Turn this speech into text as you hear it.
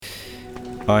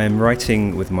I am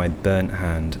writing with my burnt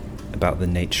hand about the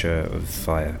nature of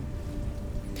fire.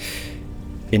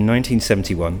 In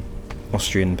 1971,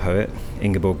 Austrian poet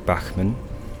Ingeborg Bachmann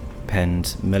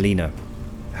penned Melina,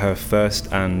 her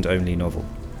first and only novel.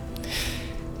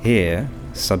 Here,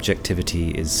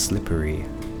 subjectivity is slippery,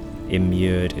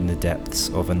 immured in the depths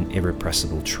of an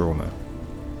irrepressible trauma.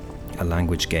 A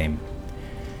language game.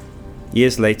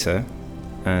 Years later,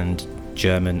 and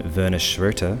German Werner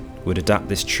Schroeter would adapt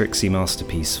this tricksy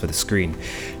masterpiece for the screen,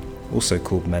 also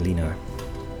called Melina.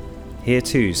 Here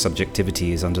too,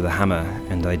 subjectivity is under the hammer,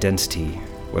 and identity,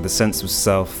 where the sense of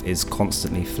self is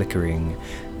constantly flickering,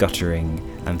 guttering,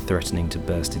 and threatening to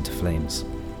burst into flames,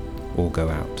 or go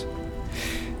out.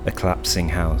 A collapsing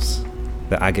house,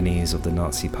 the agonies of the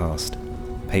Nazi past,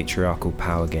 patriarchal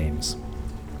power games.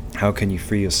 How can you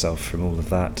free yourself from all of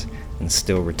that and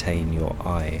still retain your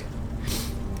I?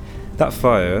 That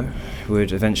fire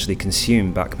would eventually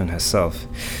consume Bachmann herself,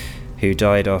 who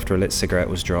died after a lit cigarette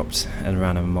was dropped and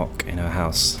ran amok in her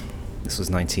house. This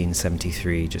was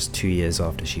 1973, just 2 years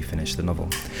after she finished the novel.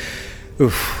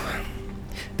 Oof.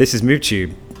 This is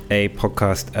MoveTube, a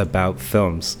podcast about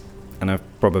films, and I've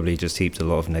probably just heaped a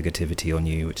lot of negativity on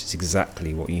you, which is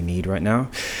exactly what you need right now.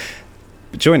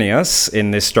 Joining us in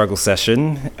this struggle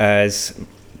session as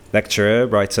lecturer,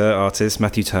 writer, artist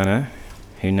Matthew Turner,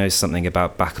 who knows something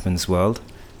about Bachmann's world.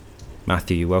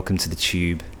 Matthew, welcome to the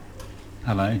Tube.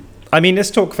 Hello. I mean,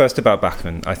 let's talk first about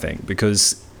Bachmann, I think,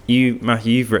 because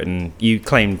Matthew, you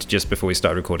claimed just before we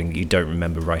started recording you don't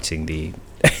remember writing the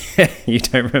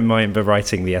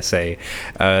essay,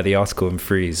 the article in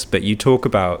Frieze, but you talk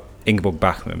about Ingeborg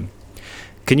Bachmann.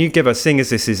 Can you give us, seeing as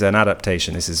this is an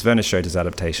adaptation, this is Werner Schroeter's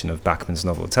adaptation of Bachmann's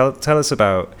novel, tell us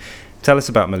about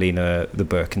Melina, the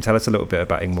book, and tell us a little bit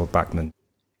about Ingeborg Bachmann.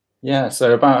 Yeah,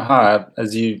 so about her,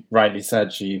 as you rightly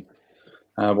said, she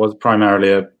was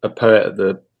primarily a poet at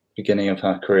the beginning of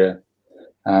her career,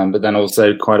 but then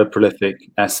also quite a prolific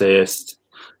essayist,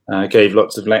 gave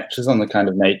lots of lectures on the kind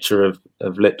of nature of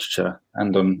literature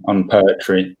and on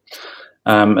poetry.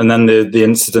 And then the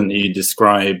incident that you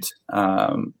described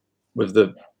with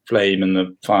the flame and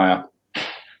the fire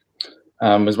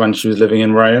was when she was living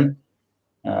in Rome.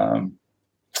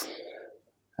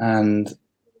 And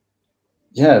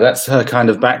yeah, that's her kind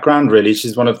of background, really.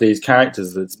 She's one of these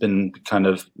characters that's been kind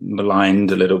of maligned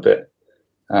a little bit.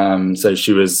 So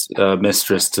she was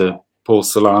mistress to Paul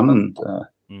Celan,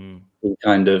 and he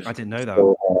kind of... I didn't know that.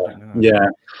 Yeah,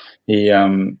 he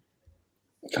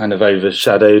kind of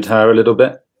overshadowed her a little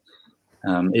bit,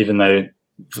 even though,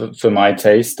 for my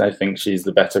taste, I think she's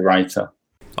the better writer.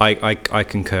 I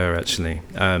concur, actually.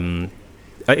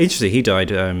 Interesting, he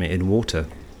died in water.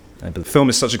 But the film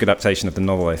is such a good adaptation of the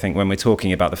novel. I think when we're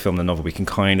talking about the film and the novel, we can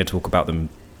kind of talk about them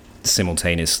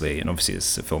simultaneously, and obviously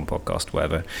it's a film podcast,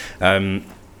 whatever.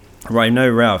 Right, no,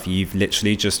 Ralph, you've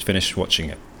literally just finished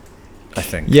watching it, I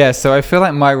think. Yeah, so I feel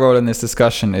like my role in this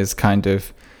discussion is kind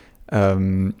of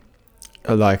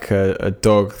like a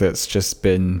dog that's just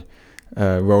been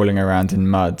rolling around in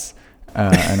mud,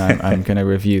 and I'm going to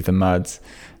review the mud.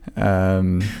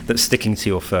 That's sticking to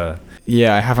your fur.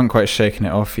 Yeah, I haven't quite shaken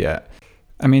it off yet.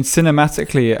 I mean,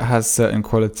 cinematically, it has certain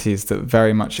qualities that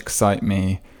very much excite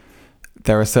me.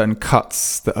 There are certain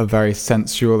cuts that are very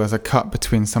sensual. There's a cut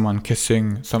between someone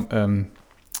kissing the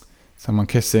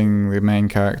main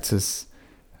character's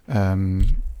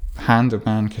hand. A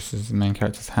man kisses the main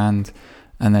character's hand,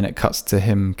 and then it cuts to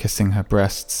him kissing her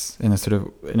breasts in a sort of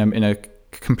in a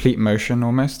complete motion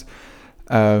almost,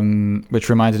 which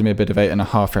reminded me a bit of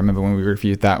 8.5. I remember when we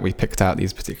reviewed that, we picked out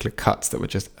these particular cuts that were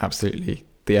just absolutely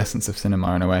the essence of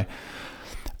cinema in a way,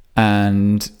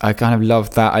 and I kind of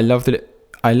loved that. I love that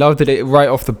it right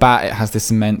off the bat it has this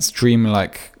immense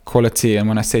dreamlike quality, and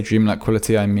when I say dreamlike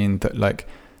quality, I mean that like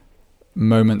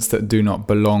moments that do not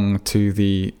belong to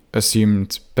the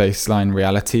assumed baseline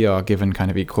reality are given kind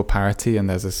of equal parity, and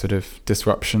there's a sort of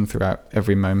disruption throughout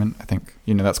every moment. I think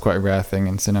that's quite a rare thing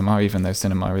in cinema, even though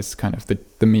cinema is kind of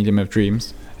the medium of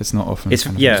dreams. It's not often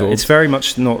absorbed. It's very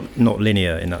much not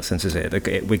linear in that sense, is it?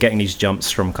 We're getting these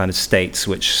jumps from kind of states,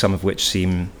 some of which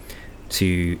seem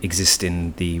to exist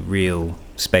in the real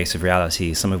space of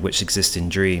reality, some of which exist in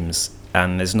dreams,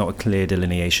 and there's not a clear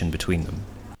delineation between them.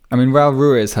 I mean, Raul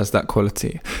Ruiz has that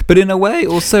quality, but in a way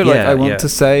also, I want to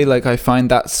say, I find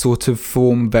that sort of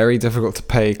form very difficult to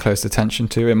pay close attention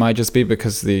to. It might just be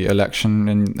because the election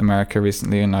in America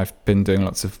recently, and I've been doing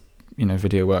lots of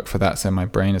video work for that, so my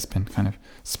brain has been kind of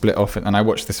split off it, and I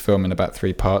watched this film in about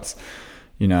 3 parts.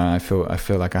 I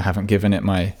feel like I haven't given it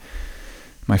my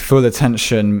my full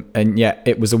attention, and yet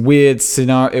it was a weird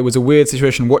scenario. It was a weird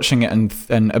situation watching it,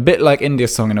 and a bit like India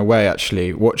Song in a way,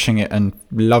 actually, watching it and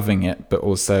loving it, but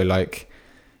also like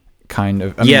kind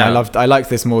of. I mean, I liked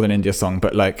this more than India Song,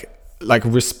 but like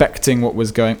respecting what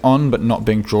was going on, but not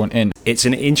being drawn in. It's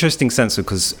an interesting sense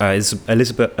because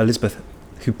Isabelle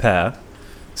Huppert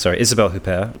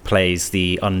plays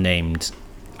the unnamed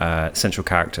central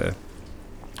character,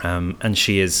 and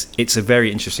it's a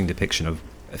very interesting depiction of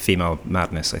female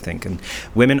madness, I think, and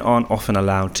women aren't often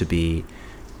allowed to be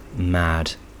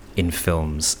mad in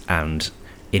films and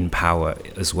in power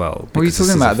as well. What are you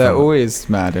talking about? They're always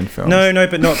mad in films. No,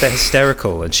 but not. They're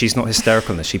hysterical, and she's not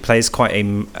hysterical in this. She plays quite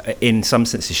in some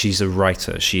senses, she's a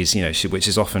writer. She's, which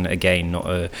is often, again, not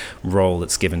a role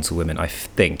that's given to women, I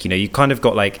think. You kind of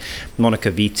got like Monica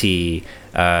Vitti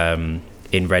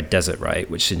in Red Desert, right?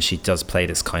 Which, and she does play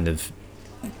this kind of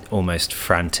almost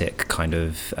frantic kind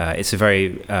of it's a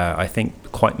very I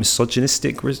think quite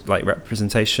misogynistic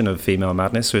representation of female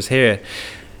madness, whereas here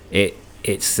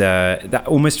it's that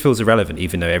almost feels irrelevant,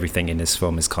 even though everything in this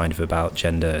film is kind of about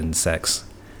gender and sex.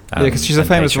 Because she's a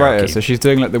famous writer, so she's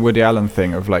doing like the Woody Allen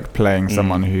thing of like playing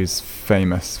someone who's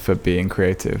famous for being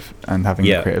creative and having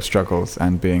creative struggles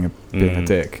and being a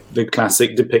dick. The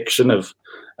classic depiction of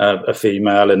a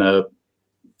female in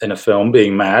a film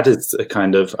being mad is a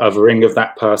kind of othering of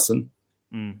that person,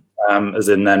 as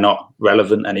in they're not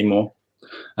relevant anymore.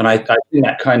 And I think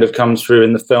that kind of comes through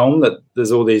in the film, that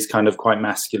there's all these kind of quite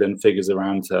masculine figures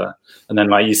around her. And then,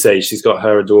 like you say, she's got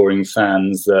her adoring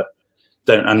fans that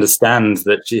don't understand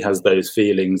that she has those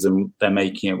feelings and they're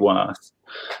making it worse.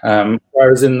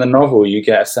 Whereas in the novel, you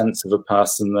get a sense of a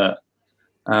person that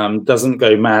doesn't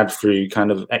go mad through kind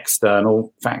of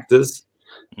external factors.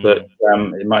 But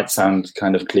it might sound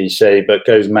kind of cliche, but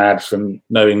goes mad from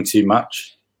knowing too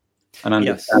much and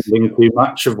understanding too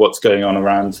much of what's going on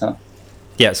around her.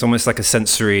 Yeah, it's almost like a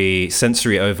sensory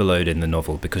overload in the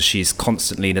novel, because she's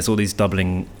constantly, there's all these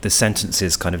doubling, the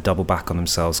sentences kind of double back on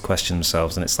themselves, question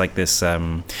themselves, and it's like this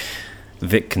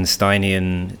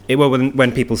Wittgensteinian.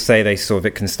 When people say they saw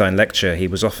Wittgenstein lecture, he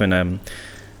was often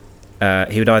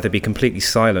he would either be completely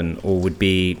silent or would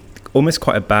be almost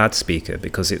quite a bad speaker,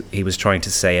 because he was trying to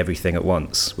say everything at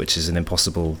once, which is an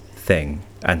impossible thing,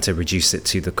 and to reduce it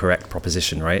to the correct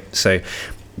proposition, right? So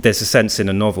there's a sense in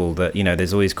a novel that,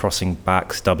 there's always crossing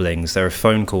backs, doublings. There are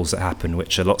phone calls that happen,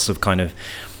 which are lots of kind of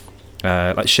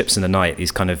like ships in the night,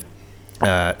 these kind of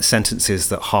sentences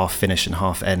that half finish and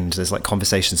half end. There's like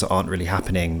conversations that aren't really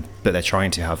happening, but they're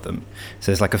trying to have them.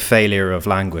 So there's like a failure of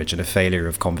language and a failure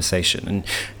of conversation. And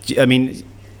I mean,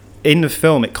 in the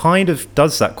film, it kind of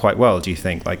does that quite well, do you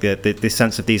think? Like the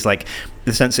sense of these, like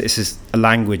the sense that it's a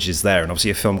language is there, and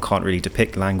obviously a film can't really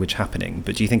depict language happening,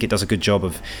 but do you think it does a good job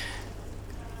of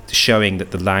showing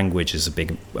that the language is a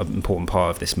big important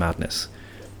part of this madness?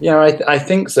 Yeah, I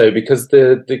think so, because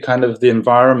the kind of the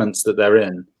environments that they're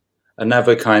in are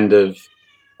never kind of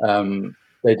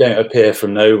they don't appear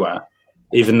from nowhere,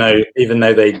 even though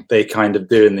they kind of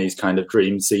do in these kind of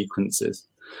dream sequences.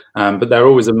 But they're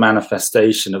always a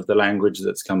manifestation of the language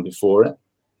that's come before it.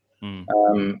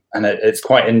 And it's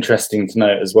quite interesting to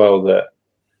note as well that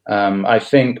I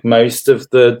think most of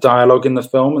the dialogue in the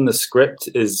film and the script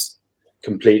is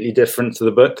completely different to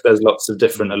the book. There's lots of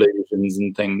different allusions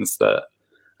and things that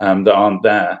aren't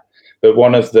there. But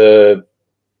one of the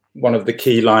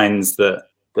key lines that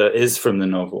is from the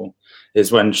novel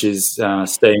is when she's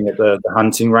staying at the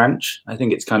hunting ranch. I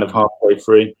think it's kind of halfway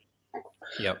through.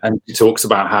 Yep. And she talks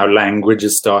about how language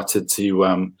has started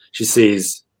to. She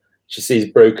sees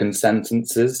broken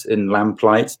sentences in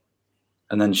lamplight,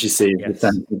 and then she sees the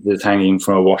sentences hanging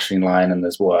from a washing line, and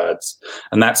there's words,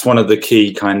 and that's one of the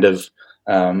key kind of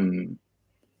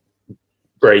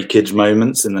breakage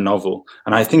moments in the novel.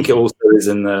 And I think it also is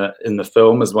in the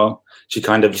film as well. She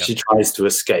kind of she tries to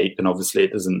escape, and obviously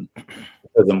it doesn't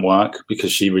work,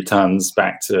 because she returns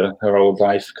back to her old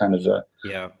life. Kind of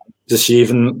Does she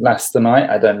even last the night?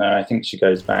 I don't know. I think she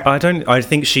goes back. I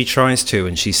think she tries to,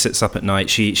 and she sits up at night.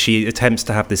 She attempts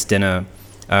to have this dinner,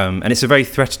 and it's a very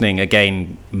threatening,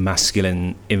 again,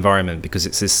 masculine environment, because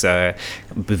it's this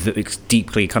it's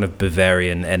deeply kind of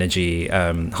Bavarian energy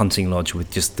hunting lodge with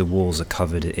just the walls are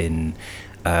covered in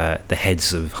the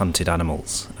heads of hunted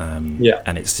animals.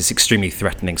 And it's this extremely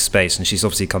threatening space. And she's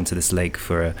obviously come to this lake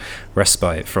for a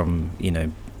respite from,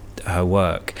 her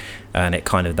work, and it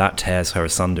kind of that tears her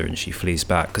asunder, and she flees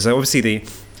back, because obviously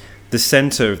the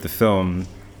center of the film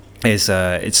is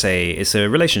it's a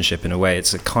relationship in a way.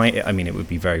 It's a kind, I mean, it would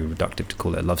be very reductive to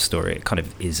call it a love story. It kind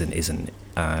of is and isn't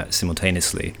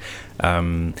simultaneously.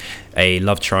 A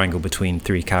love triangle between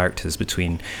three characters,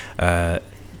 between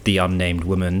the unnamed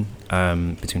woman,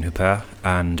 between Hooper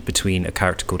and between a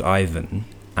character called Ivan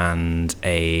and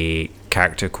a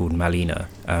character called Malina,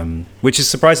 which is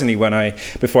surprisingly,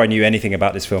 before I knew anything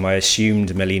about this film, I assumed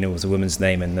Malina was a woman's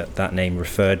name and that name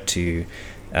referred to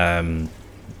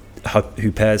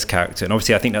Hooper's character. And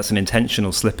obviously I think that's an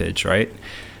intentional slippage, right?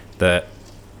 That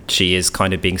she is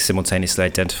kind of being simultaneously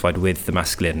identified with the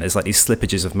masculine. There's like these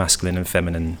slippages of masculine and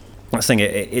feminine. I'm saying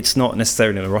it's not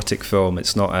necessarily an erotic film.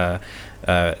 It's not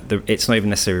it's not even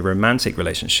necessarily a romantic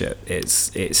relationship. It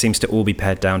seems to all be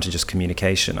pared down to just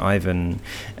communication, Ivan,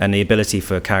 and the ability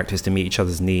for characters to meet each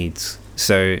other's needs.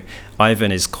 So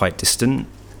Ivan is quite distant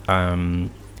in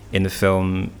the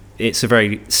film. It's a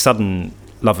very sudden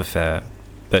love affair,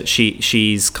 but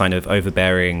she's kind of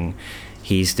overbearing.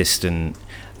 He's distant.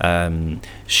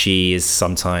 She is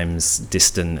sometimes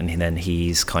distant, and then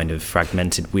he's kind of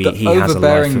fragmented. He has a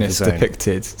life of his own.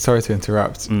 Depicted. Sorry to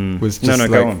interrupt. Was just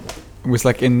go on. Was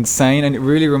like insane, and it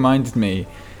really reminded me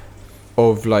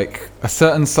of like a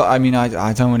certain side. I mean,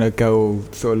 I don't want to go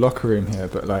sort of locker room here,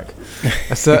 but like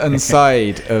a certain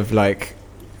side of like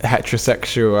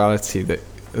heterosexuality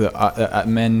that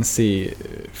men see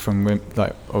from women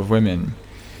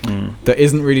that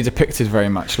isn't really depicted very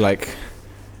much. Like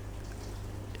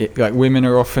women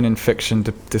are often in fiction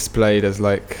displayed as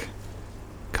like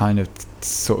kind of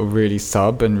sort of really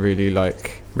sub and really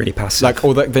like really passive, like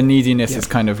all the neediness is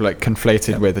kind of like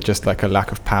conflated with just like a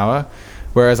lack of power,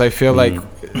 whereas I feel like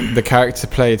the character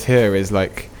played here is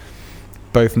like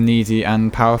both needy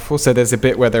and powerful. So there's a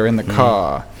bit where they're in the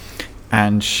car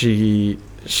and she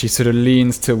sort of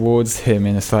leans towards him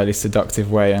in a slightly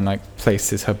seductive way and like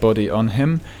places her body on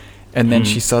him, and then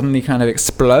she suddenly kind of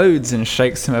explodes and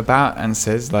shakes him about and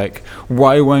says like,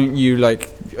 why won't you like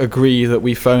agree that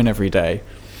we phone every day?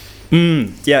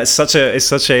 Yeah, it's such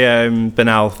a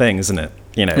banal thing, isn't it?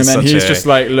 You know, and then he's just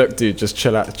like, look, dude, just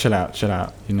chill out. You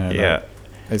know, yeah. Like,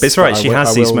 but it's right. She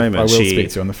has these moments. I will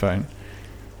speak to you on the phone.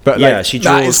 But yeah, like, she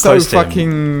draws that is so close to him.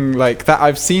 fucking like that.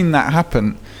 I've seen that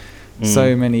happen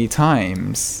so many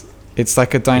times. It's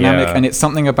like a dynamic, and it's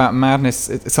something about madness.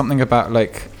 It's something about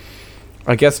like,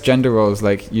 I guess gender roles,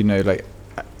 like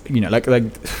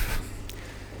like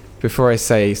before I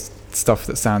say stuff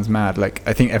that sounds mad, like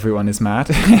I think everyone is mad.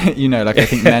 Like I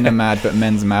think men are mad, but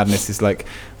men's madness is like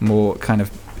more kind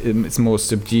of, it's more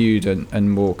subdued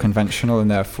and more conventional, and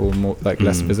therefore more like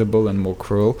less visible and more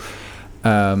cruel,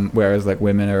 whereas like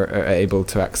women are able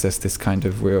to access this kind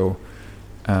of real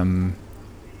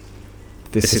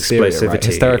this hysteria, explosivity, right?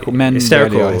 Hysterical men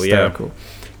hysterical, really are hysterical.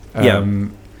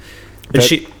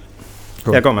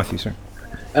 Go on, Matthew, sorry.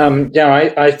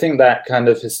 I think that kind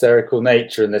of hysterical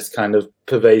nature and this kind of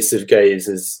pervasive gaze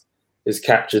is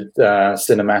captured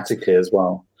cinematically as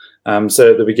well.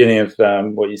 So at the beginning of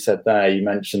what you said there, you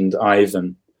mentioned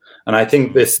Ivan, and I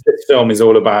think this film is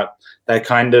all about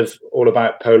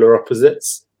polar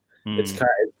opposites. It's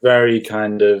very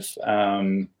kind of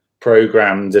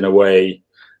programmed in a way.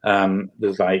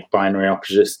 There's like binary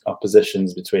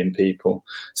oppositions between people.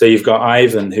 So you've got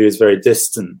Ivan, who is very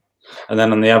distant. And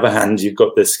then on the other hand, you've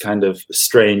got this kind of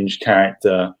strange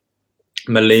character,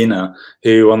 Malina,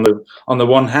 who on the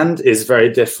one hand is very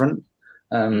different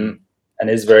and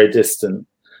is very distant.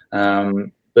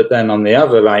 But then on the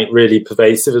other, like really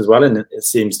pervasive as well. And it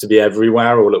seems to be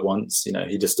everywhere all at once. You know,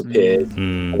 he just appeared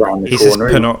around the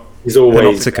corner. He's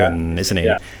always panopticon, isn't he?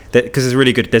 Yeah. Because there's a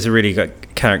really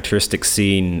good characteristic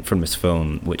scene from this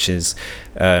film, which is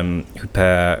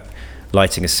Hooper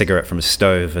lighting a cigarette from a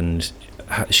stove, and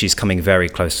she's coming very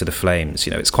close to the flames.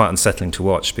 You know, it's quite unsettling to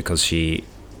watch because it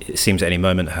seems at any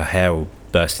moment her hair will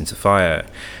burst into fire.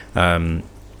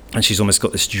 And she's almost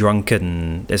got this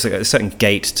drunken, there's a certain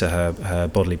gait to her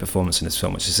bodily performance in this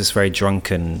film, which is this very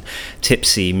drunken,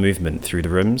 tipsy movement through the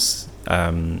rooms.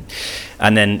 And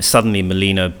then suddenly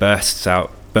Malina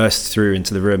bursts through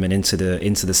into the room and into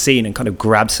the scene and kind of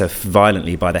grabs her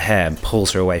violently by the hair and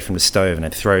pulls her away from the stove and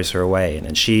then throws her away, and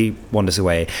then she wanders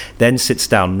away, then sits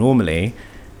down normally,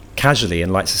 casually,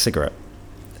 and lights a cigarette.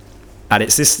 And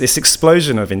it's this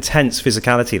explosion of intense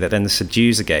physicality that then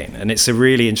subdues again, and it's a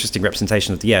really interesting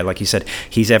representation of like you said,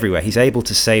 he's everywhere. He's able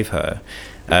to save her,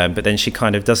 but then she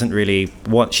kind of doesn't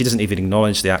even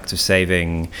acknowledge the act of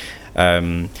saving.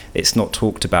 It's not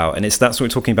talked about, and that's what we're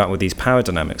talking about with these power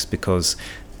dynamics, because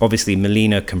obviously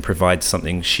Malina can provide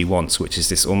something she wants, which is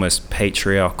this almost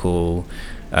patriarchal,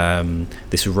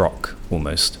 this rock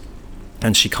almost,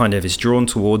 and she kind of is drawn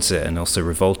towards it and also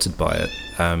revolted by it.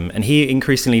 And he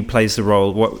increasingly plays the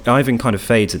role. What Ivan kind of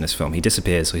fades in this film. He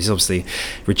disappears. So he obviously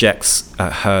rejects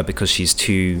her because she's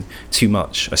too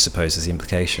much, I suppose, is the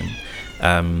implication.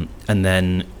 And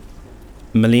then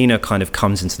Melina kind of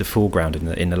comes into the foreground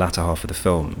in the latter half of the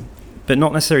film, but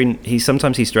not necessarily.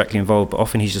 Sometimes he's directly involved, but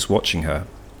often he's just watching her.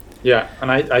 Yeah,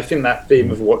 and I think that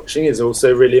theme of watching is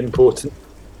also really important.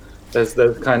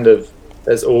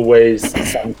 There's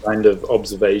always some kind of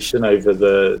observation over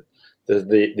the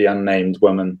unnamed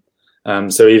woman.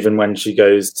 So even when she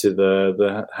goes to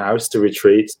the house to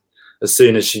retreat, as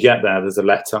soon as she gets there, there's a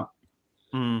letter.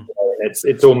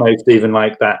 It's almost even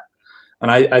like that. And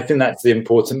I think that's the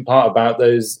important part about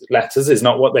those letters is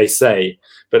not what they say,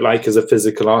 but like as a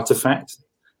physical artifact.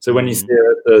 So when you see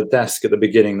her at the desk at the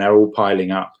beginning, they're all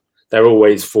piling up. They're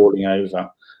always falling over.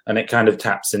 And it kind of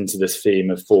taps into this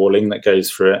theme of falling that goes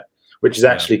through it, which is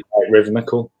actually quite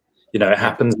rhythmical. You know, it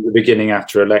happens at the beginning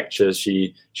after a lecture.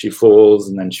 She falls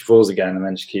and then she falls again and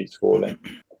then she keeps falling.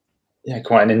 Yeah,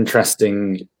 quite an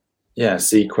interesting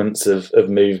sequence of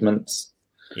movements.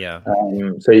 Yeah.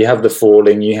 So you have the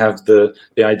falling, you have the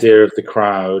idea of the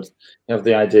crowd, you have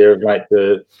the idea of like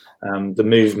the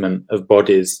movement of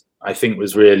bodies. I think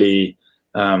was really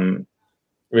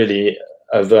really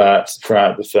overt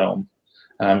throughout the film,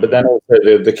 but then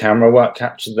also the camera work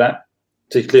captured that.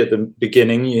 Particularly at the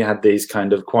beginning, you had these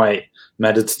kind of quite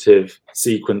meditative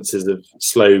sequences of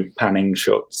slow panning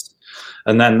shots,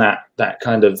 and then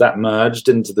that merged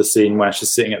into the scene where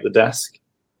she's sitting at the desk.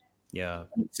 Yeah,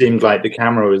 it seemed like the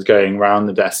camera was going around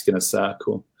the desk in a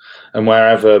circle, and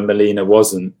wherever Melina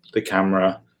wasn't, the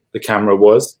camera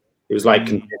was. It was like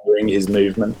continuing his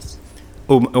movements.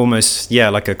 Almost,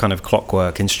 like a kind of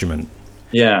clockwork instrument.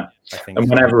 Yeah, and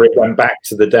whenever it went back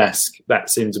to the desk, that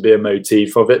seemed to be a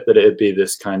motif of it. That it would be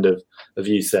this kind of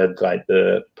you said, like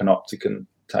the panopticon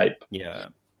type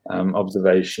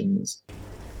observations.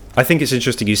 I think it's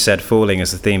interesting you said falling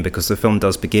as a theme, because the film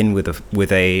does begin with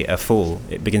a fall.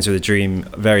 It begins with a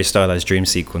very stylized dream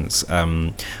sequence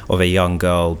of a young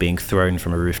girl being thrown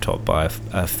from a rooftop by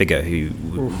a figure who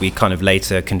we kind of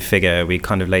later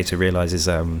realize is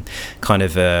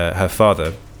her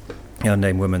father, the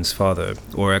unnamed woman's father,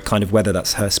 or a kind of, whether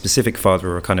that's her specific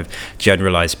father or a kind of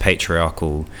generalized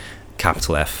patriarchal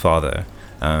capital F father.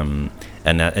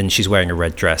 And she's wearing a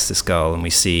red dress, this girl, and we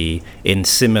see in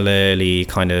similarly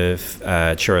kind of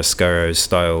chiaroscuro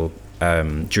style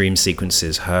dream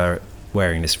sequences her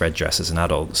wearing this red dress as an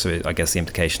adult. So I guess the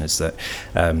implication is that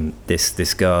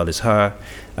this girl is her,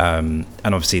 and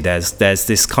obviously there's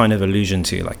this kind of allusion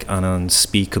to like an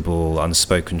unspeakable,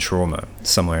 unspoken trauma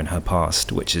somewhere in her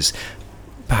past, which is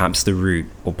perhaps the root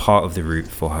or part of the root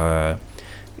for her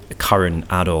current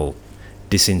adult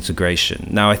disintegration.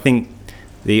 Now, I think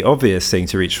the obvious thing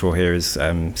to reach for here is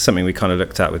something we kind of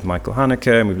looked at with Michael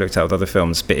Haneke, and we've looked at with other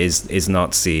films, but is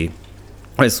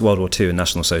World War II and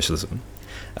National Socialism.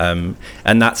 And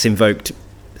that's invoked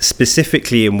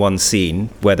specifically in one scene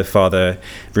where the father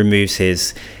removes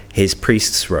his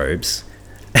priest's robes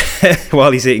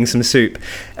while he's eating some soup,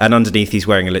 and underneath he's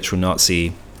wearing a literal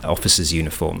Nazi officer's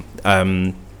uniform.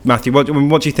 Matthew, what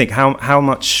do you think? How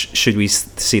much should we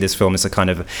see this film as a kind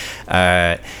of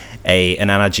an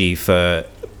analogy for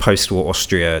post-war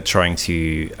Austria trying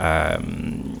to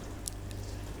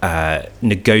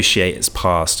negotiate its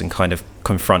past and kind of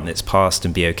confront its past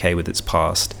and be okay with its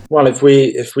past? Well, if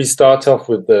we start off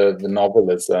with the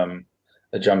novel as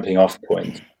a jumping off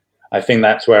point, I think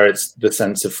that's where it's the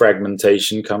sense of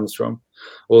fragmentation comes from.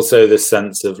 Also, this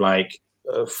sense of like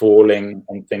falling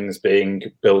and things being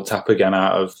built up again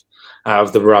out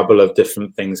of the rubble of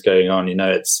different things going on. You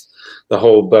know, it's the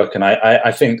whole book, and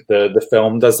I think the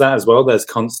film does that as well. There's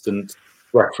constant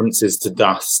references to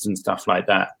dust and stuff like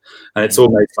that, and it's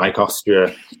almost like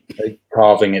Austria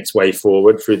carving its way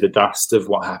forward through the dust of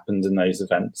what happened in those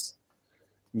events.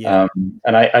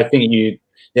 And I think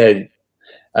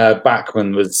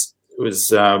Bachmann was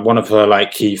one of her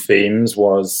like key themes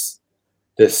was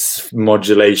this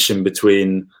modulation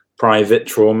between private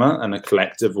trauma and a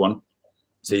collective one.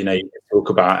 So, you know, you talk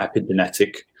about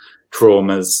epigenetic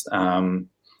traumas, and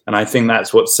I think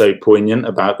that's what's so poignant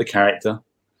about the character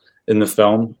in the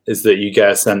film, is that you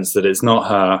get a sense that it's not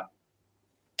her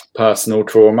personal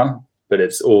trauma, but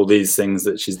it's all these things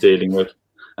that she's dealing with,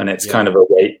 and it's kind of a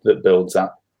weight that builds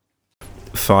up.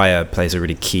 Fire plays a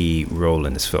really key role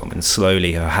in this film, and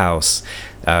slowly her house,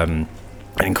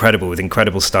 with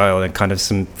incredible style and kind of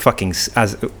some fucking,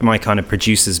 as my kind of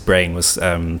producer's brain was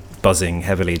buzzing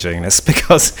heavily during this,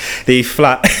 because the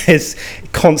flat is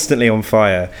constantly on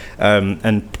fire,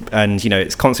 and you know,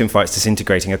 it's constantly on fire, it's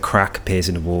disintegrating. A crack appears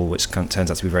in the wall, which turns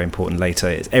out to be very important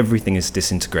later. Everything is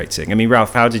disintegrating. I mean,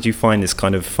 Ralph, how did you find this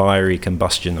kind of fiery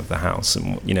combustion of the house,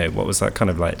 and you know, what was that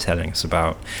kind of like telling us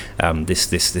about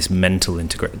this mental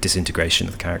disintegration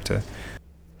of the character?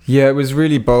 Yeah, it was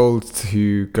really bold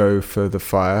to go for the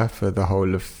fire for the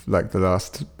whole of like the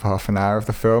last half an hour of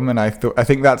the film, and I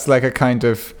think that's like a kind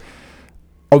of,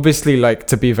 obviously, like,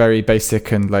 to be very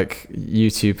basic and like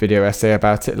YouTube video essay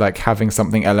about it, like having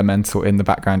something elemental in the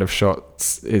background of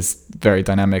shots is very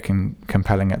dynamic and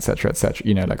compelling, etc., etc.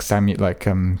 You know, like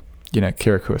Kira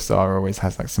Kurosawa always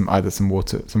has like either some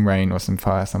water, some rain, or some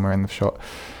fire somewhere in the shot.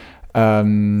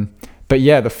 But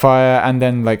yeah, the fire, and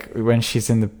then like when she's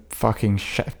in the fucking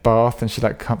bath and she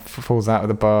like falls out of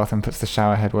the bath and puts the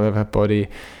shower head all over her body,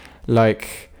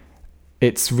 like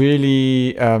it's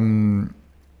really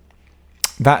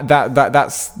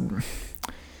that's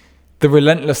the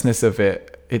relentlessness of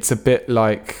it. It's a bit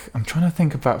like, I'm trying to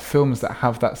think about films that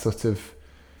have that sort of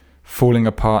falling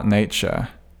apart nature,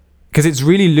 because it's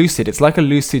really lucid. It's like a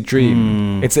lucid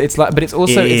dream. It's like, but it's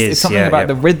also it's something about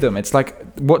the rhythm. It's like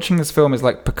watching this film is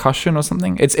like percussion or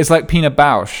something. It's like Pina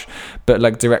Bausch, but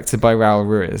like directed by Raul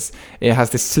Ruiz. It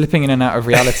has this slipping in and out of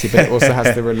reality, but it also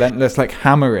has the relentless like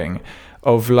hammering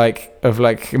of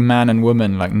man and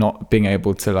woman like not being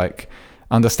able to like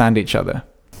understand each other.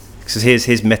 Because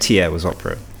his métier was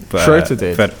opera. But Schroeder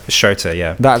did. But Schroeder,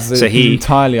 yeah. That's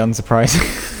entirely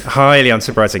unsurprising. Highly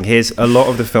unsurprising. A lot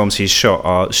of the films he's shot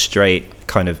are straight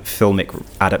kind of filmic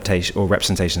adaptation or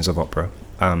representations of opera.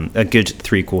 A good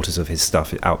 3/4 of his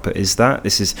output is that.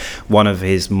 This is one of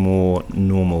his more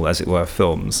normal, as it were,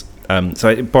 films. So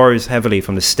it borrows heavily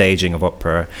from the staging of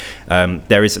opera.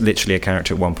 There is literally a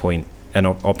character at one point, an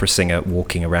opera singer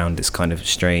walking around this kind of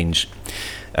strange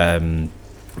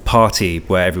party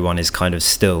where everyone is kind of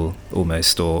still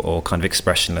almost or kind of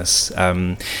expressionless.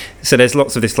 So there's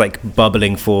lots of this like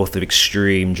bubbling forth of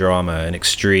extreme drama and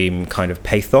extreme kind of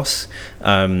pathos.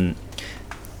 And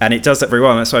it does that very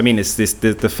well. And that's what I mean. It's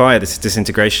the fire, this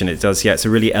disintegration. It does, yeah. It's a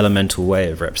really elemental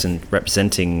way of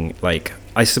representing, like,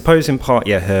 I suppose in part,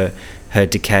 yeah, her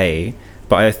decay.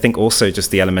 But I think also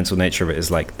just the elemental nature of it is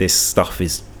like, this stuff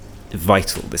is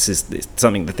vital. It's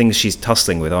something. The things she's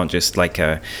tussling with aren't just like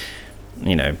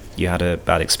you had a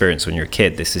bad experience when you were a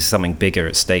kid. This is something bigger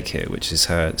at stake here, which is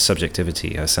her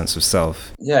subjectivity, her sense of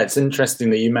self. Yeah, it's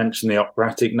interesting that you mentioned the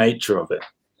operatic nature of it,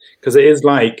 because it is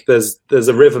like there's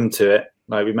a rhythm to it,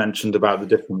 like we mentioned about the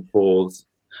different falls,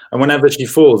 and whenever she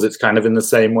falls, it's kind of in the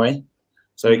same way,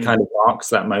 so it kind of marks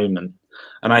that moment.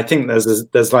 And I think there's a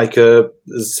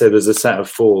set of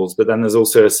falls, but then there's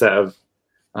also a set of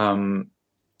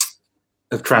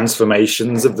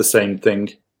transformations of the same thing.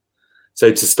 So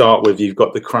to start with, you've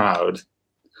got the crowd,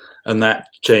 and that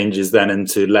changes then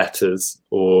into letters,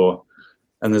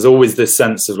 and there's always this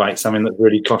sense of like something that's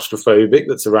really claustrophobic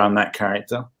that's around that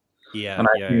character. Yeah. And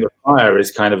I think the fire is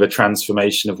kind of a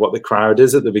transformation of what the crowd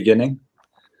is at the beginning.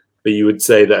 But you would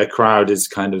say that a crowd is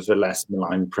kind of a less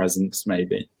malign presence,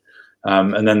 maybe.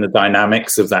 And then the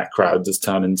dynamics of that crowd just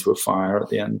turn into a fire at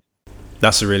the end.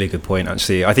 That's a really good point,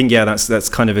 actually. I think, yeah, that's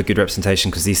kind of a good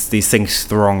representation, because these things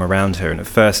throng around her, and at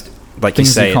first, like things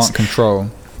you say, you can't control.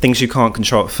 Things you can't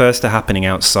control. At first, they're happening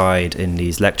outside in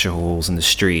these lecture halls in the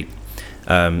street.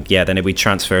 Then we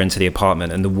transfer into the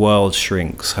apartment, and the world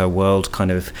shrinks. Her world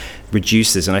kind of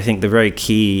reduces, and I think the very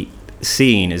key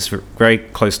scene is very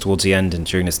close towards the end, and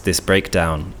during this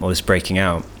breakdown or this breaking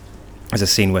out, there's a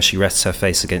scene where she rests her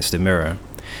face against a mirror,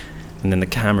 and then the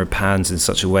camera pans in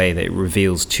such a way that it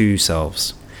reveals two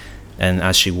selves, and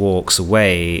as she walks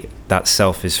away, that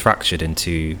self is fractured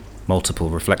into multiple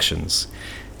reflections.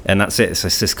 And that's it. So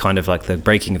it's this kind of like the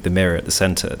breaking of the mirror at the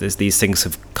center. These things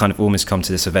have kind of almost come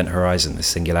to this event horizon, this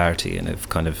singularity, and have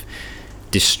kind of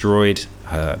destroyed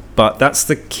her. But that's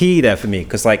the key there for me,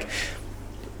 because like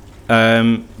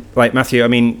Matthew, I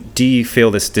mean, do you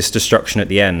feel this destruction at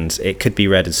the end? It could be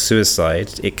read as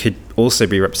suicide. It could also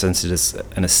be represented as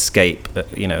an escape, a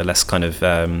less kind of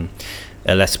a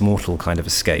less mortal kind of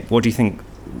escape. What do you think?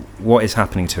 What is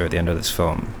happening to her at the end of this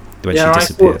film when she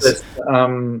disappears? I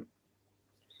thought this,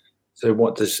 so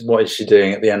what is she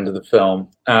doing at the end of the film?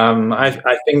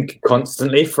 I think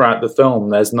constantly throughout the film,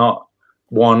 there's not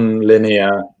one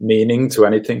linear meaning to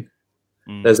anything.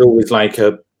 There's always like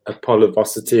a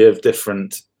polyvocity of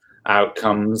different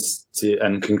outcomes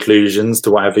and conclusions to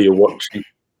whatever you're watching.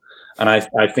 And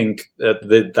I think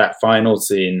that final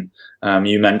scene,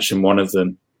 you mentioned one of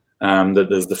them, that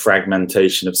there's the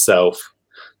fragmentation of self.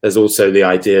 There's also the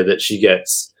idea that she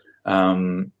gets...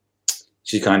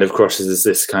 she kind of crosses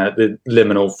this kind of the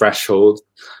liminal threshold.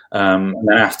 And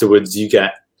then afterwards you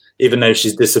get, even though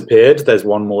she's disappeared, there's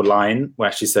one more line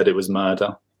where she said it was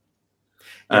murder.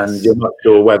 And you're not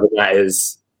sure whether that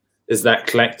is that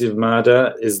collective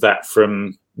murder? Is that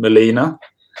from Molina?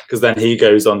 Because then he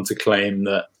goes on to claim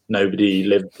that nobody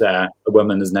lived there. A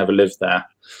woman has never lived there.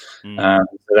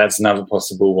 So that's another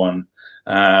possible one.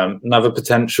 Another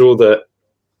potential that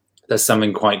there's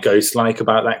something quite ghost-like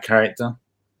about that character.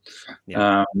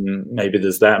 Yeah. Maybe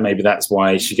there's that. Maybe that's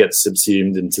why she gets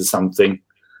subsumed into something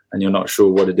and you're not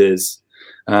sure what it is.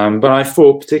 But I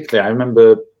thought particularly, I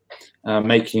remember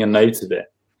making a note of it.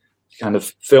 Kind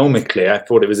of filmically, I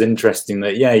thought it was interesting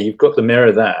that, yeah, you've got the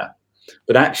mirror there,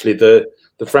 but actually the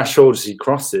threshold she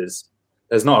crosses,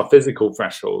 there's not a physical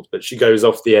threshold, but she goes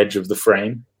off the edge of the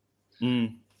frame,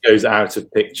 goes out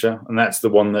of picture, and that's the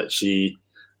one that she,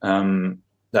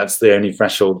 that's the only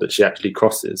threshold that she actually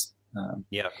crosses.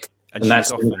 Yeah. And that's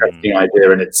an interesting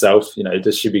idea in itself. You know,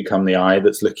 does she become the eye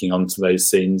that's looking onto those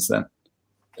scenes then?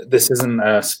 This isn't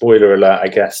a spoiler alert, I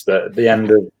guess, but at the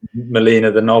end of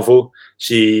Melina, the novel,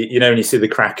 she, you know, when you see the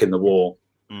crack in the wall,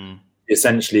 she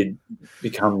essentially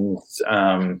becomes,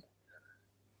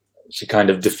 she kind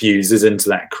of diffuses into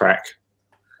that crack.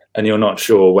 And you're not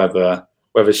sure whether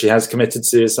she has committed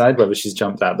suicide, whether she's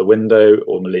jumped out the window,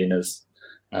 or Melina's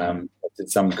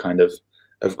did some kind of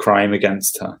crime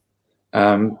against her.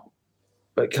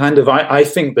 But kind of, I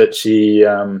think that she,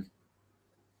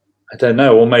 I don't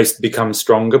know, almost becomes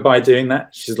stronger by doing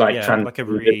that. She's like, like a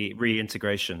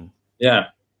reintegration. Yeah,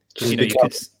 she's become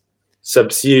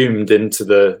subsumed into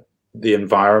the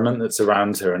environment that's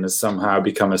around her, and has somehow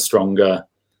become a stronger.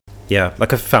 Yeah,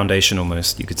 like a foundation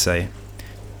almost, you could say.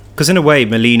 Because in a way,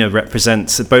 Melina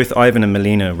represents, both Ivan and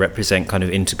Melina represent kind of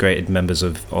integrated members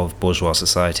of bourgeois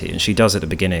society, and she does at the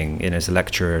beginning, as a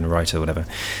lecturer and writer, whatever.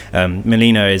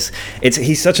 Melina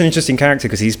he's such an interesting character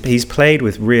because he's played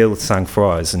with real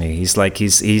sang-froid, isn't he?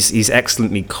 He's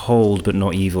excellently cold but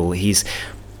not evil. He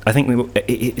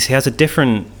has a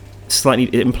different,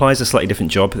 it implies a slightly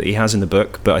different job that he has in the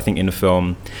book, but I think in the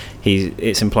film,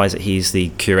 it implies that he's the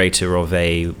curator of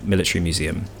a military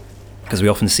museum. Because we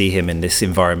often see him in this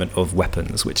environment of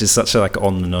weapons, which is such a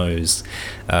on the nose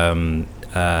kind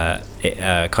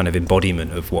of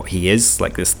embodiment of what he is,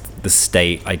 like the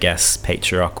state, I guess,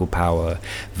 patriarchal power,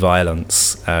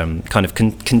 violence, kind of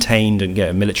contained. And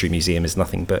a military museum is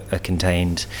nothing but a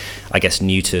contained, I guess,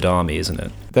 neutered army, isn't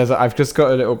it? I've just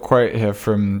got a little quote here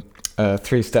from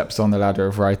 3 Steps on the Ladder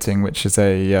of Writing, which is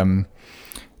a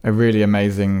really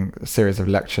amazing series of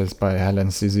lectures by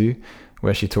Hélène Cixous,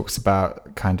 where she talks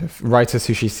about kind of writers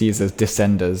who she sees as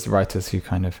descenders, writers who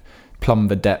kind of plumb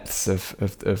the depths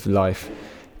of life.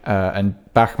 And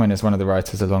Bachmann is one of the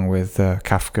writers, along with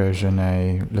Kafka,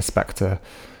 Genet, Lispector,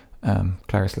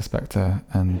 Clarice Lispector,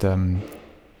 and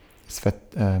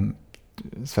Tsvetaeva,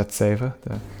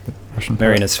 the Russian poet.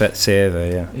 Marina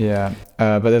Tsvetaeva, yeah. Yeah,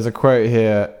 but there's a quote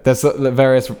here. There's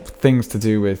various things to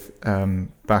do with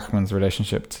Bachmann's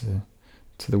relationship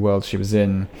to the world she was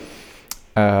in.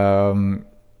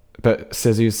 But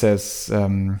Cixous says,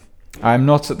 I'm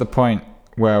not at the point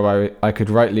where I could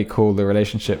rightly call the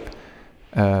relationship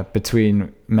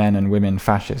between men and women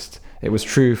fascist. It was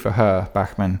true for her,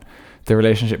 Bachmann. The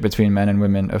relationship between men and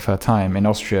women of her time in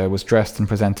Austria was dressed and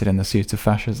presented in the suit of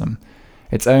fascism.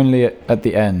 It's only at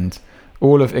the end.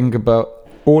 All of Ingeborg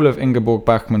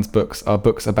Bachmann's books are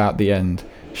books about the end.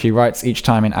 She writes each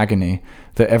time in agony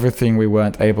that everything we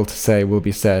weren't able to say will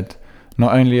be said.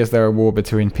 Not only is there a war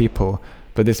between people,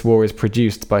 but this war is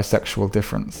produced by sexual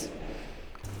difference.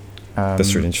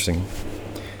 That's really interesting.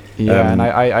 Yeah, and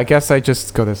I guess I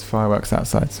just got this fireworks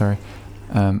outside, sorry.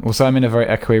 Also, I'm in a very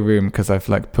echoey room because I've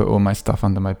put all my stuff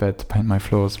under my bed to paint my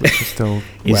floors, which is still wet.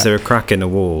 Is there a crack in the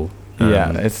wall?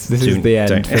 Yeah, this is the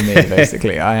end for me,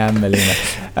 basically. I am Melina.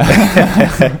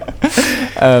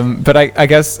 But I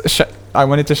guess I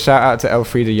wanted to shout out to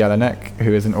Elfriede Jelinek,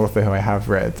 who is an author who I have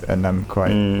read and I'm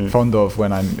quite fond of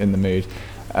when I'm in the mood.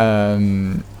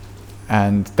 And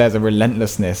there's a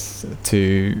relentlessness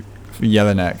to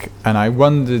Jelinek. And I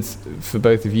wondered, for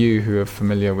both of you who are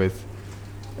familiar with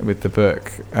the book,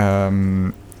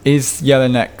 is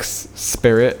Jelinek's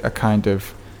spirit a kind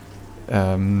of,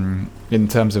 in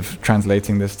terms of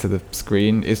translating this to the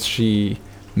screen, is she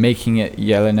making it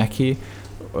Jelinek-y?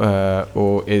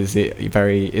 Or is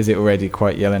it already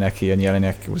quite Jelinek-y, and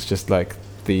Jelinek was just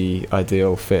the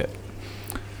ideal fit?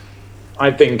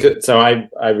 I think so.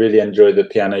 I really enjoy The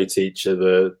Piano Teacher,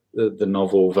 the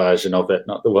novel version of it,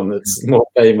 not the one that's more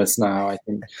famous now, I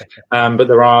think. But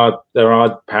there are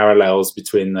parallels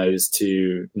between those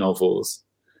two novels.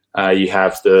 You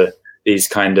have these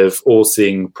kind of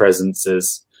all-seeing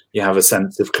presences. You have a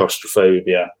sense of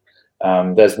claustrophobia.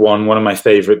 There's one of my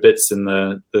favorite bits in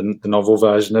the novel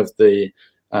version of The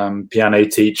Piano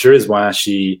Teacher is where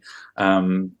she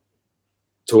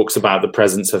talks about the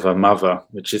presence of her mother,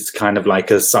 which is kind of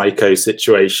like a psycho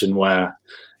situation where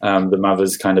the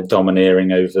mother's kind of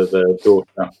domineering over the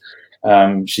daughter.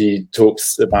 She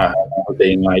talks about her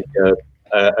being like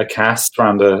a cast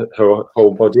around her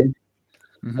whole body,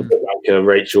 a bit like a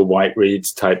Rachel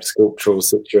Whiteread type sculptural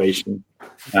situation.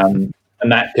 And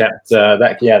that kept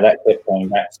going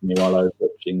back to me while I was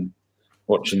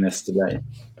watching this today.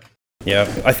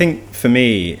 Yeah, I think for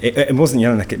me, it wasn't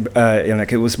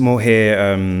Jelinek. It was more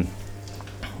here.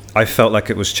 I felt like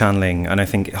it was channeling, and I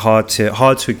think hard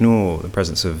to ignore the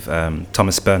presence of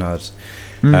Thomas Bernhard.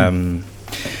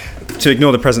 To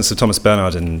ignore the presence of Thomas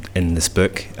Bernhard in this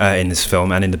book, in this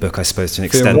film, and in the book, I suppose, to an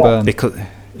extent, because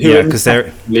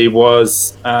there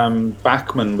was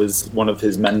Bachmann was one of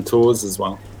his mentors as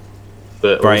well.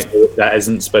 But right. That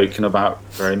isn't spoken about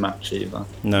very much either.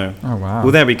 No. Oh wow.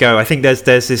 Well, there we go. I think there's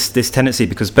this tendency,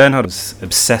 because Bernhard was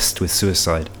obsessed with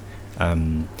suicide.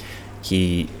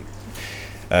 He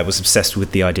was obsessed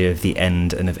with the idea of the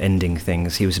end and of ending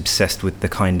things. He was obsessed with the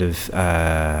kind of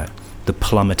the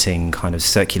plummeting kind of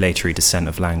circulatory descent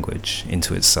of language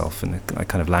into itself, and the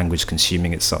kind of language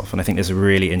consuming itself. And I think there's a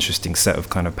really interesting set of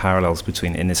kind of parallels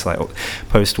between in this like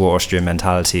post-war Austrian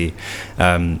mentality,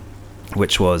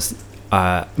 which was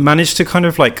managed to kind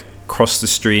of like cross the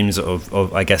streams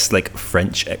of I guess like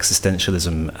French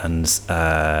existentialism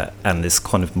and this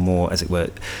kind of more, as it were,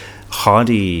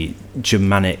 hardy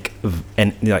Germanic,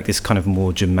 and like this kind of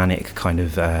more Germanic kind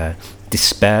of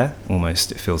despair,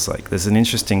 almost. It feels like there's an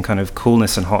interesting kind of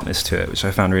coolness and hotness to it, which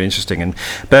I found really interesting. And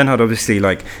Bernhard, obviously,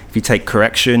 like if you take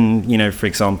Correction, for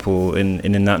example,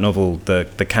 in that novel,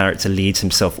 the character leads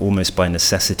himself almost by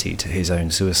necessity to his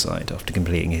own suicide after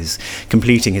completing his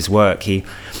work. He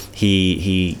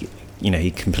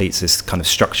completes this kind of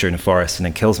structure in a forest and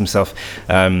then kills himself.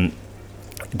 I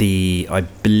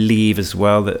believe as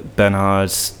well that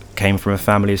Bernhard came from a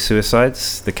family of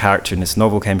suicides. The character in this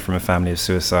novel came from a family of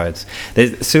suicides.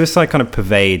 Suicide kind of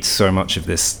pervades so much of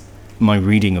this, my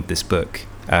reading of this book,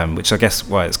 which I guess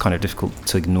why it's kind of difficult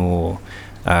to ignore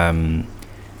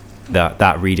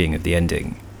that reading of the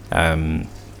ending.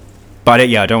 But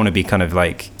I don't want to be kind of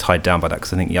like tied down by that,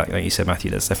 because I think, like you said,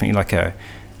 Matthew, there's definitely like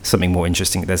something more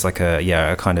interesting. There's like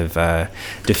a kind of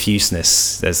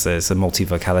diffuseness. There's a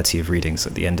multivocality of readings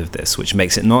at the end of this, which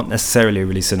makes it not necessarily a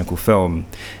really cynical film,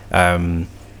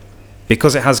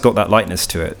 because it has got that lightness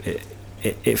to it.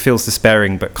 It feels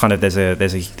despairing, but kind of there's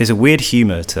a weird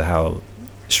humor to how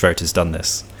Schroeder's done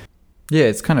this. Yeah,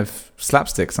 it's kind of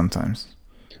slapstick sometimes.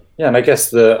 Yeah, and I guess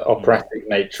the operatic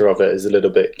nature of it is a little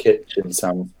bit kitsch in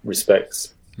some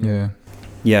respects. Yeah.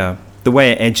 The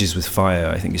way it edges with fire,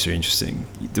 I think, is really interesting.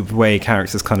 The way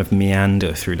characters kind of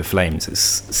meander through the flames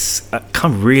is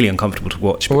kind of really uncomfortable to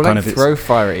watch. Or but like throw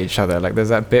fire at each other. Like there's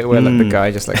that bit where like the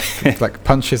guy just like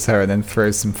punches her and then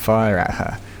throws some fire at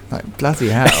her. Like bloody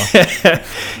hell.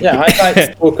 Yeah, I'd like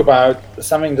to talk about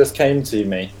something just came to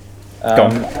me.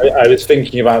 I was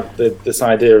thinking about this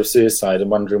idea of suicide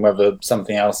and wondering whether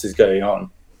something else is going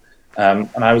on.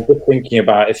 And I was just thinking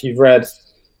about, if you've read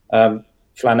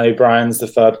Flann O'Brien's The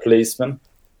Third Policeman,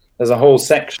 there's a whole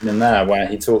section in there where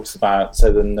he talks about,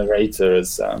 so the narrator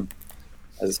has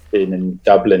been in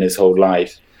Dublin his whole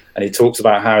life, and he talks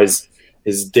about how his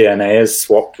DNA has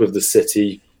swapped with the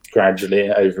city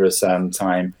gradually over a certain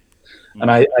time.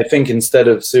 And I think instead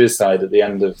of suicide at the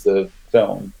end of the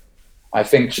film, I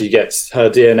think her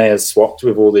DNA has swapped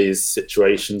with all these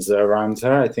situations that are around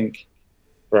her. I think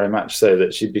very much so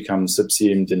that she becomes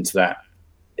subsumed into the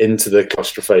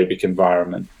claustrophobic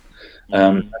environment.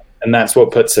 And that's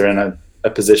what puts her in a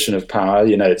position of power.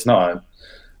 It's not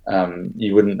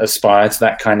you wouldn't aspire to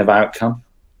that kind of outcome,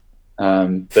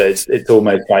 but it's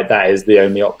almost like that is the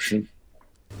only option,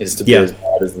 is to be as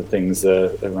bad as the things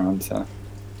around her.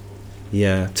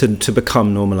 Yeah, to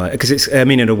become normalized, because it's, I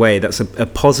mean, in a way that's a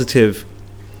positive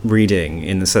reading,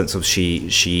 in the sense of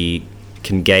she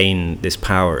can gain this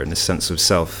power and this sense of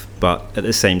self, but at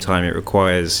the same time it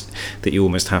requires that you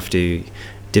almost have to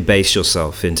debase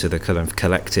yourself into the kind of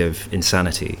collective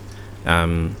insanity.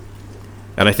 And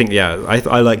I think,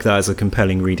 I like that as a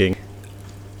compelling reading.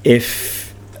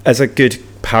 If, as a good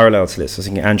parallel to this, I was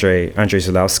thinking Andrzej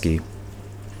Zulawski.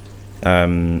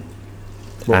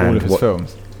 All of his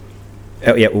films?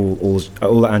 Oh, yeah, all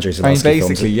the Andrzej Zulawski films.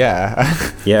 Basically, yeah.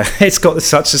 Yeah, it's got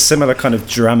such a similar kind of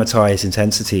dramatized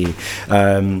intensity.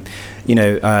 Love,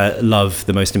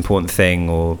 the Most Important Thing,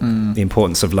 or The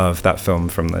Importance of Love, that film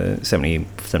from the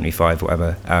 75 or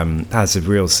whatever, has a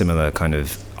real similar kind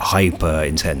of hyper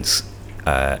intense,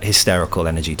 hysterical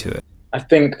energy to it. I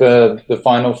think the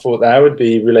final thought there would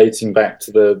be relating back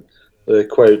to the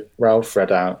quote Ralph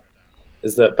read out,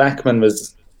 is that Bachmann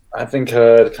was, I think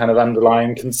her kind of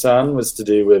underlying concern was to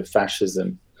do with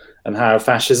fascism, and how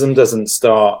fascism doesn't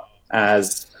start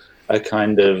as a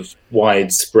kind of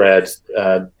widespread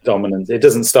dominance. It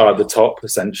doesn't start at the top,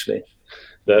 essentially.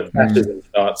 The fascism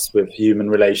starts with human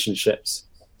relationships,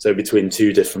 so between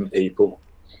two different people,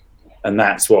 and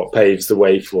that's what paves the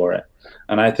way for it.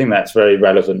 And I think that's very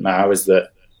relevant now, is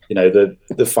that, you know,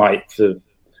 the fight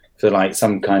for like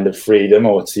some kind of freedom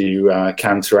or to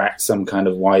counteract some kind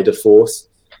of wider force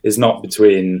is not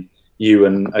between you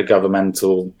and a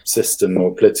governmental system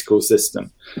or political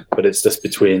system, but it's just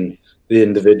between the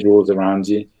individuals around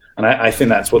you. And I think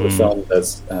that's what the film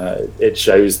does. It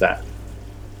shows that,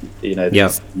 you know,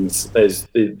 these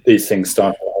things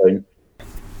start at home.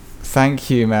 Thank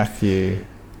you, Matthew.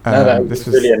 This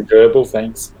was really enjoyable.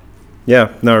 Thanks.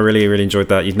 Yeah, no, I really, really enjoyed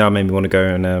that. You've now made me want to go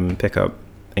and pick up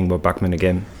Ingmar Bergman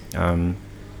again.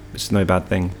 It's no bad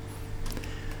thing.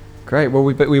 Great. Well,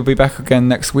 we'll be back again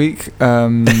next week.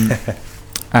 And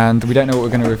we don't know what we're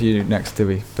going to review next, do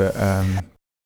we? But